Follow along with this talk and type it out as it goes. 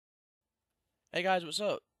Hey guys, what's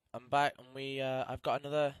up? I'm back and I've got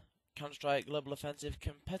another Counter-Strike Global Offensive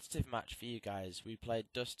competitive match for you guys. We played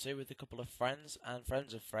Dust 2 with a couple of friends and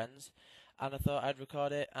friends of friends, and I thought I'd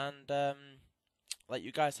record it and let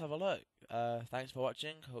you guys have a look. Thanks for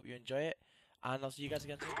watching, hope you enjoy it, and I'll see you guys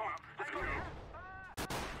again soon.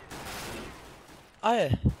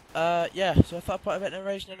 Oh yeah, so I thought I'd put a bit of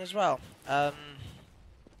narration in as well.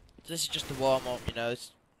 This is just the warm-up, you know,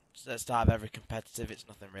 it's at the start of every competitive, it's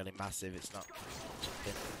nothing really massive, it's not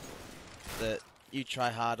something that you try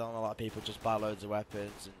hard on. A lot of people just buy loads of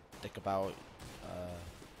weapons and dick about,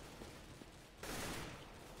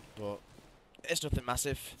 but it's nothing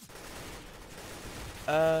massive.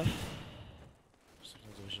 Sometimes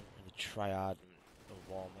I shouldn't really try hard and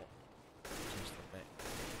warm up.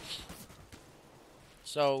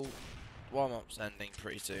 So, warm up's ending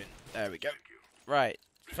pretty soon. There we go. Right,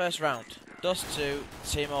 first round. Dust 2,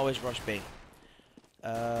 team always rush B.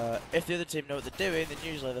 If the other team know what they're doing, then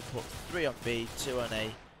usually they put 3 on B, 2 on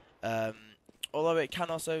A. Although it can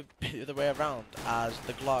also be the other way around, as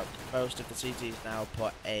the Glock, most of the CTs now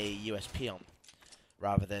put a USP on,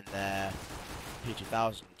 rather than their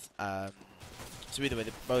P2000. So either way,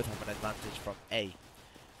 they both have an advantage from A.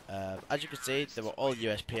 As you can see, they were all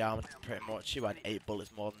USP armed, pretty much. You had 8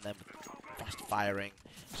 bullets more than them, fast firing.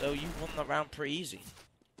 So you won the round pretty easy.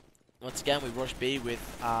 Once again, we rush B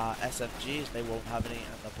with our SMGs. They won't have any, and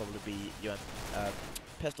they'll probably be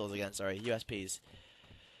pistols again. Sorry, USPs.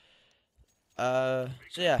 So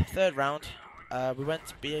yeah, third round. We went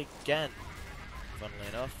to B again, funnily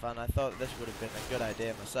enough, and I thought this would have been a good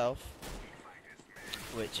idea myself,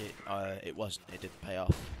 which it wasn't. It didn't pay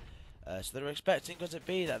off. So they were expecting us at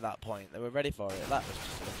B at that point. They were ready for it. That was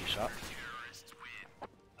just a lucky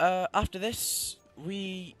shot. After this,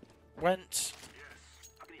 we went.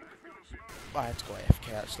 I had to go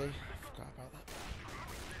AFK actually. I forgot about that.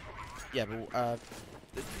 Yeah, but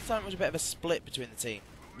this time it was a bit of a split between the team.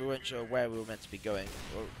 We weren't sure where we were meant to be going.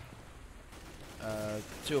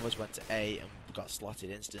 Two of us went to A and got slotted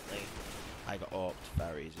instantly. I got AWPed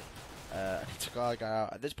very easy. I took our guy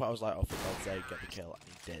out. At this point I was like, oh, for God's sake, get the kill, and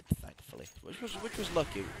he did, thankfully. Which was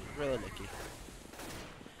lucky, really lucky.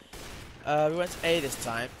 We went to A this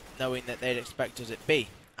time, knowing that they'd expect us at B.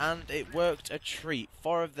 And it worked a treat.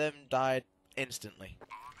 4 of them died instantly,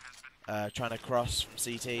 trying to cross from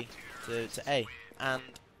CT to A. And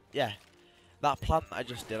yeah, that plant that I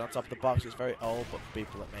just did on top of the box is very old, but for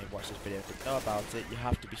people that may watch this video and didn't know about it, you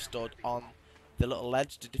have to be stood on the little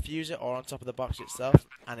ledge to defuse it, or on top of the box itself,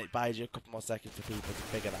 and it buys you a couple more seconds for people to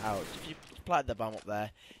figure that out. If you planted the bomb up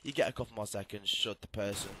there, you get a couple more seconds should the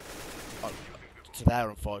person, to their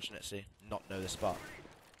unfortunately, not know the spot.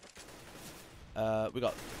 We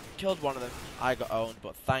got killed one of them, I got owned,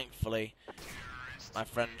 but thankfully my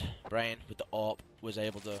friend Brain with the AWP was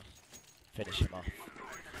able to finish him off.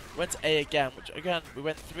 Went to A again, which again, we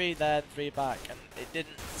went 3 there and 3 back, and it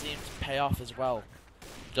didn't seem to pay off as well.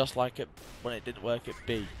 Just like it when it didn't work at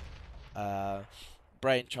B.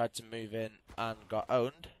 Brain tried to move in and got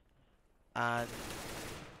owned, and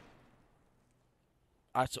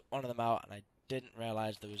I took one of them out, and I didn't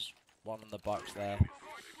realise there was one on the box there.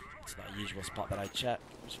 It's not a usual spot that I check,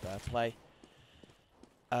 it was fair play.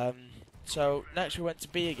 So next we went to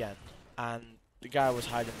B again, and the guy was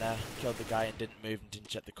hiding there, killed the guy and didn't move and didn't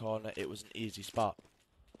check the corner. It was an easy spot.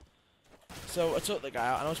 So I took the guy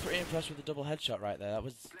out, and I was pretty impressed with the double headshot right there. That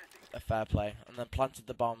was a fair play. And then planted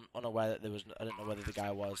the bomb, unaware that there was. I didn't know whether the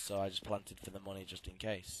guy was, so I just planted for the money just in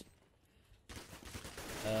case.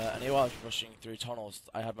 And he was rushing through tunnels.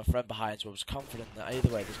 I had my friend behind, so I was confident that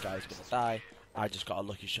either way this guy was going to die. I just got a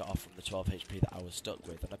lucky shot off from the 12 HP that I was stuck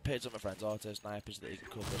with, and I picked up my friend's auto snipers so that he could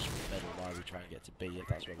cover us from the middle while we try and get to B. If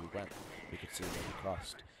that's where we went, we could see where we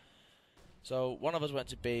crossed. So one of us went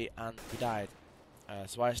to B and we died.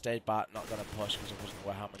 So I stayed back, not going to push because I wasn't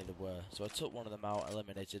aware how many there were. So I took one of them out,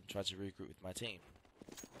 eliminated, and tried to regroup with my team.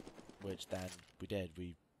 Which then we did.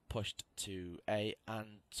 We pushed to A,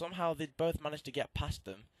 and somehow they both managed to get past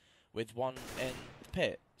them with one in the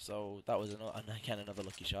pit. So that was again another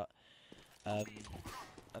lucky shot. And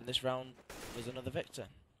this round was another victor.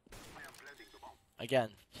 Again,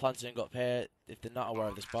 planting up here, if they're not aware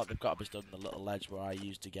of the spot, they've got to be stood on the little ledge where I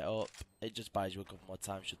used to get up. It just buys you a couple more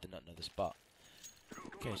times should they not know the spot.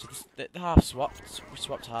 Okay, so the half swapped. We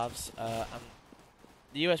swapped halves, and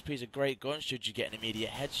the USP is a great gun should you get an immediate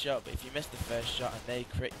headshot, but if you miss the first shot and they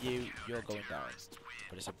crit you, you're going down.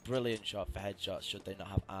 But it's a brilliant shot for headshots should they not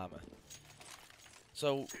have armor.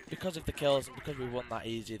 So, because of the kills and because we won that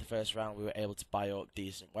easy the first round, we were able to buy up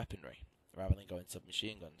decent weaponry, rather than going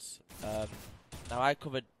submachine guns. Now I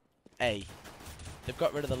covered A. They've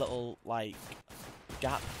got rid of the little, like,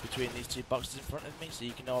 gap between these two boxes in front of me, so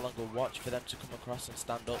you can no longer watch for them to come across and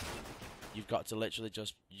stand up. You've got to literally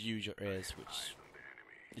just use your ears, which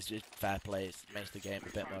is just fair play. It makes the game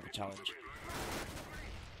a bit more of a challenge.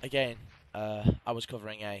 Again, I was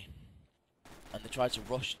covering A, and they tried to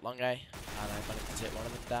rush long A, and I managed to take one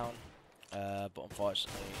of them down, but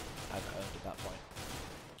unfortunately I got owned at that point.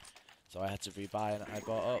 So I had to rebuy, and I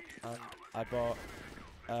bought up, and I bought,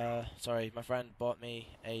 my friend bought me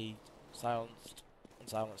a silenced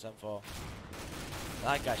M4.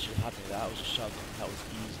 That guy should have had me. That was a shotgun. That was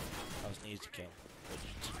easy. That was an easy kill. But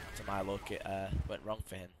to my luck, it went wrong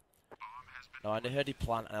for him. No, I heard he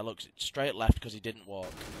plant, and I looked straight left because he didn't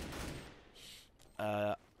walk.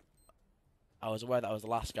 I was aware that I was the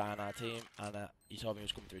last guy on our team, and he told me he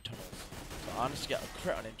was coming through tunnels. So I managed to get a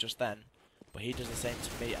crit on him just then, but he does the same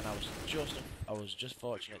to me, and I was just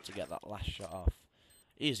fortunate to get that last shot off.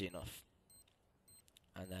 Easy enough.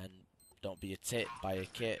 And then, don't be a tit, buy a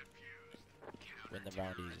kit, win the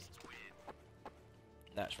round easy.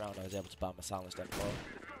 Next round I was able to buy my silenced M4,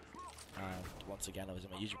 and once again I was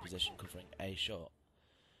in my usual position covering A short.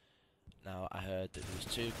 Now I heard that there was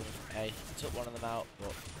two coming from A. I took one of them out,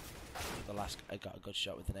 but the last I got a good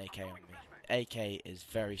shot with an AK on me. AK is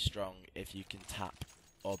very strong if you can tap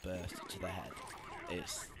or burst to the head.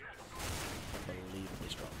 It's unbelievably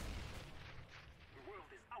strong.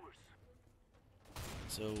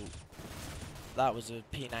 So that was a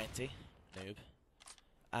P90 noob,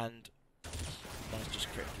 and managed to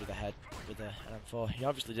just crit through the head with an M4. He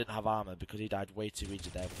obviously didn't have armor because he died way too easy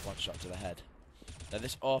there with one shot to the head. Now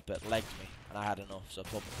this AWP legged me, and I had enough, so I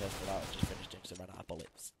pulled my pistol out and just finished him because I ran out of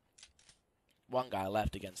bullets. One guy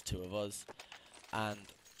left against two of us, and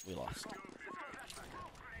we lost.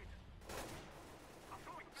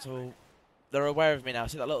 So they're aware of me now.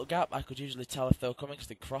 See that little gap? I could usually tell if they were coming because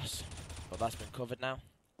they cross, but that's been covered now.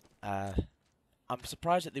 I'm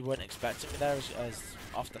surprised that they weren't expecting me there as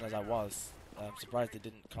often as I was. I'm surprised they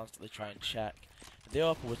didn't constantly try and check. The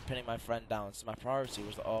AWP was pinning my friend down, so my priority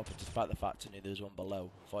was the AWP, despite the fact I knew there was one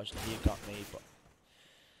below. Fortunately, he got me, but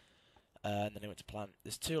and then he went to plant.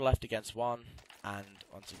 There's two left against one, and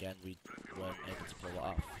once again we weren't able to pull it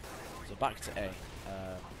off. So back to A,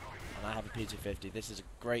 and I have a P250. This is a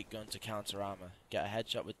great gun to counter armor. Get a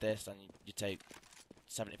headshot with this, and you take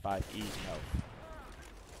 75 easy health.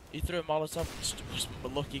 He threw a Molotov, was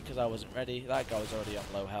lucky because I wasn't ready. That guy was already on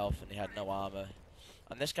low health and he had no armor.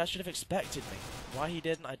 And this guy should have expected me. Why he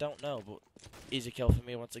didn't, I don't know, but easy kill for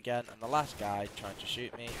me once again. And the last guy trying to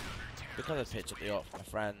shoot me, because I picked up the AWP for my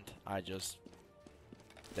friend, I just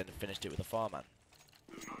then finished it with a 4-man.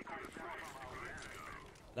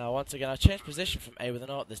 Now once again, I changed position from A with an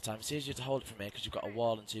AWP this time. It's easier to hold it from A because you've got a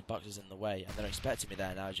wall and two boxes in the way, and they're expecting me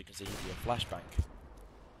there now. As you can see, he'd be a flashbang.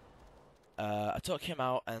 I took him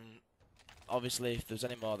out, and obviously if there was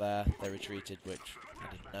any more there, they retreated, which I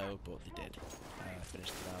didn't know, but they did.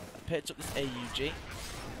 Finished the round. I picked up this AUG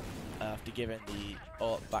after giving the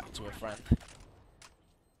AWP back to a friend.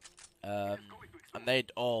 And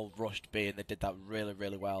they'd all rushed B, and they did that really,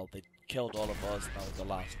 really well. They killed all of us, and I was the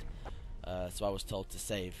last. So I was told to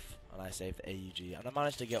save, and I saved the AUG. And I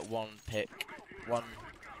managed to get one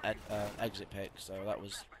exit pick, so that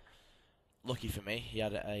was lucky for me. He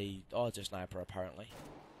had a auto sniper apparently.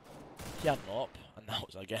 He had an AWP, and that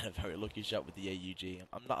was again a very lucky shot with the AUG.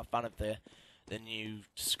 I'm not a fan of the new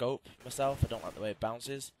scope myself. I don't like the way it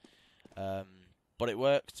bounces, but it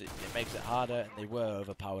worked. It makes it harder, and they were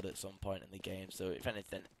overpowered at some point in the game. So if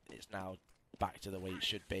anything, it's now back to the way it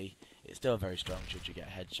should be. It's still very strong should you get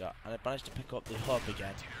a headshot. And I managed to pick up the hub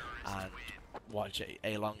again and watch it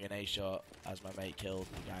A long and A short as my mate killed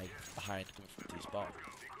the guy behind coming from T-spawn.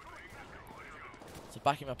 So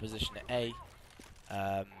back in my position at A,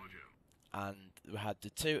 and we had the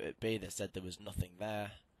two at B that said there was nothing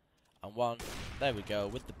there, and one, there we go,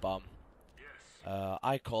 with the bomb.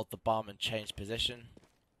 I called the bomb and changed position,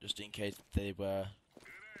 just in case they were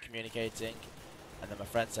communicating, and then my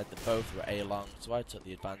friend said that both were A long, so I took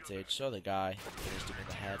the advantage, saw the guy, finished him in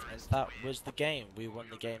the head, and that was the game. We won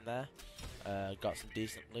the game there, got some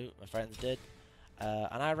decent loot, my friends did.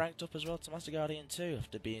 And I ranked up as well to Master Guardian 2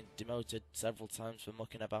 after being demoted several times for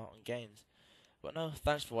mucking about on games. But no,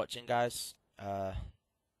 thanks for watching guys. That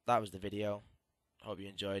was the video. Hope you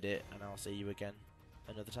enjoyed it, and I'll see you again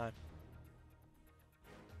another time.